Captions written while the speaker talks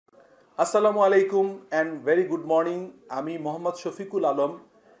আসসালামু আলাইকুম and very good morning. আমি মোহাম্মদ শফিকুল আলম,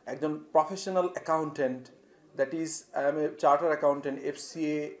 একজন professional accountant, that is I M A charter accountant,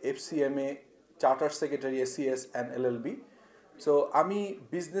 FCA, FCMA, charter secretary, ACS and LLB. So আমি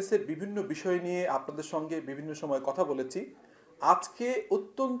বিজনেসের বিভিন্ন বিষয় নিয়ে আপনাদের সঙ্গে বিভিন্ন সময় কথা বলেছি। আজকে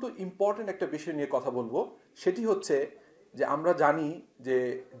অত্যন্ত ইম্পর্ট্যান্ট একটা বিষয় নিয়ে কথা বলবো। সেটি হচ্ছে যে আমরা জানি যে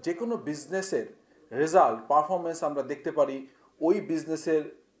যে কোনো বিজনেসের রেজাল্ট পারফরমেন্স আমরা দেখতে পারি ওই বিজনেসের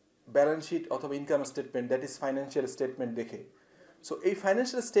ব্যালেন্স শিট অথবা income statement, that is financial statement দেখে। সো এই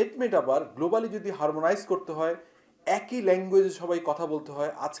ফাইন্যান্সিয়াল স্টেটমেন্ট আবার গ্লোবালি যদি হারমোনাইজ করতে হয়, একই ল্যাঙ্গুয়েজে সবাই কথা বলতে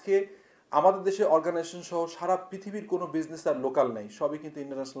হয়। আজকে আমাদের দেশে অর্গানাইজেশন সহ সারা পৃথিবীর কোনো বিজনেস আর লোকাল নেই, সবই কিন্তু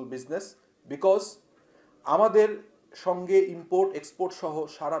ইন্টারন্যাশনাল বিজনেস। বিকজ আমাদের সঙ্গে ইম্পোর্ট এক্সপোর্ট সহ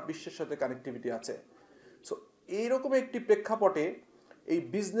সারা বিশ্বের সাথে কানেক্টিভিটি আছে। সো এইরকম একটি প্রেক্ষাপটে এই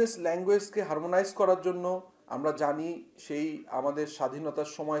বিজনেস ল্যাঙ্গুয়েজকে হারমোনাইজ করার জন্য আমরা জানি সেই আমাদের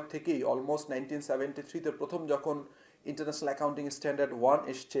স্বাধীনতার সময় থেকেই অলমোস্ট 1973-তে প্রথম যখন ইন্টারন্যাশনাল অ্যাকাউন্টিং স্ট্যান্ডার্ড 1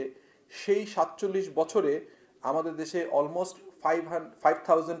 এসছে, সেই 47 বছরে আমাদের দেশে অলমোস্ট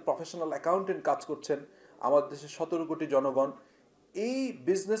 5,000 প্রফেশনাল অ্যাকাউন্টেন্ট কাজ করছেন, আমাদের দেশে 17 কোটি জনগণ। এই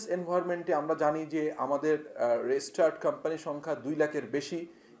বিজনেস এনভায়রনমেন্টে আমরা জানি যে আমাদের রেজিস্টার্ড কোম্পানির সংখ্যা 2 লাখের বেশি।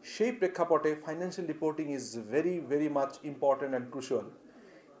 সেই প্রেক্ষাপটে financial reporting is very very much important and crucial.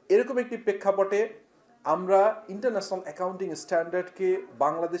 এরকম একটি প্রেক্ষাপটে আমরা ইন্টারন্যাশনাল অ্যাকাউন্টিং স্ট্যান্ডার্ডকে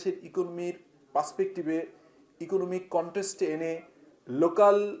বাংলাদেশের ইকোনমির পার্সপেক্টিভে, ইকোনমিক কন্টেস্টে এনে,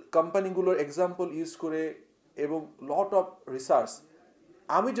 লোকাল কোম্পানিগুলোর এক্সাম্পল ইউজ করে এবং লট অফ রিসার্চ,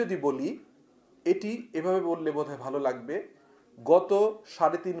 আমি যদি বলি এটি এভাবে বললে বোধহয় ভালো লাগবে, গত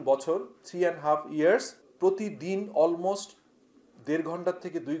 3.5 বছর, 3.5 ইয়ার্স, প্রতিদিন অলমোস্ট 1.5 ঘন্টার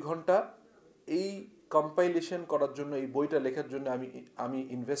থেকে 2 ঘন্টা এই কম্পাইলেশন করার জন্য, এই বইটা লেখার জন্য আমি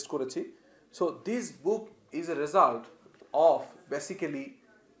ইনভেস্ট করেছি। So this book is a result of basically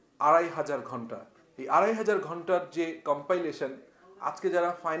 2,500 ঘন্টা। এই 2,500 ঘন্টার যে কম্পাইলেশন, আজকে যারা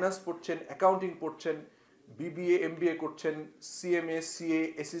ফাইন্যান্স পড়ছেন, অ্যাকাউন্টিং পড়ছেন, বিবিএ এমবিএ করছেন, সিএমএ, সিএ,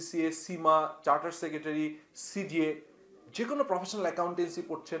 এসিসিএ, সিমা, চার্টার সেক্রেটারি, সিডিএ, যে কোনো প্রফেশনাল অ্যাকাউন্টেন্সি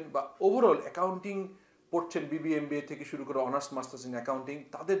পড়ছেন বা ওভারঅল অ্যাকাউন্টিং পড়ছেন, বিবিএ এমবিএ থেকে শুরু করে অনার্স মাস্টার্স ইন অ্যাকাউন্টিং,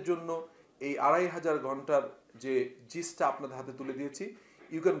 তাদের জন্য এই 2,500 ঘন্টার যে জিসটা আপনাদের হাতে তুলে দিয়েছি।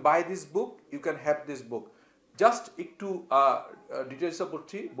 You can buy this book, you can have this book. Just একটু ডিটেলসটা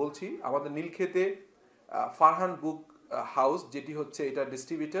বলছি। আমাদের নীলক্ষেতে ফারহান বুক হাউস, যেটি হচ্ছে এটা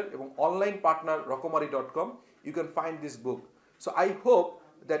ডিস্ট্রিবিউটর, এবং online partner রকমারি.com, you can find this book. So I hope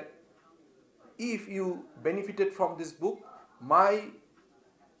that if you benefited from this book, my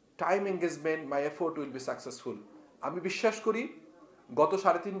time engagement, my effort will be successful. আমি বিশ্বাস করি গত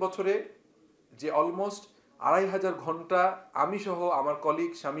 3.5 বছরে যে অলমোস্ট 2,500 ঘন্টা আমি সহ, আমার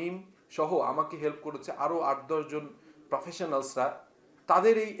কলিগ শামীম সহ আমাকে হেল্প করেছে আরও 8-10 জন প্রফেশনালসরা,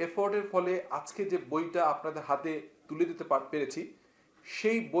 তাদের এই এফোর্টের ফলে আজকে যে বইটা আপনাদের হাতে তুলে দিতে পেরেছি,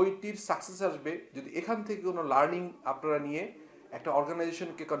 সেই বইটির সাকসেস আসবে যদি এখান থেকে কোনো লার্নিং আপনারা নিয়ে একটা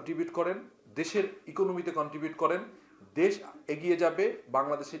অর্গানাইজেশনকে কন্ট্রিবিউট করেন, দেশের ইকোনমিতে কন্ট্রিবিউট করেন। দেশ এগিয়ে যাবে,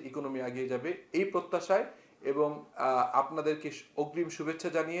 বাংলাদেশের ইকোনমি এগিয়ে যাবে, এই প্রত্যাশায় এবং আপনাদেরকে অগ্রিম শুভেচ্ছা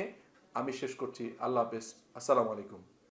জানিয়ে আমি শেষ করছি। আল্লাহ হাফেজ, আসসালামু আলাইকুম।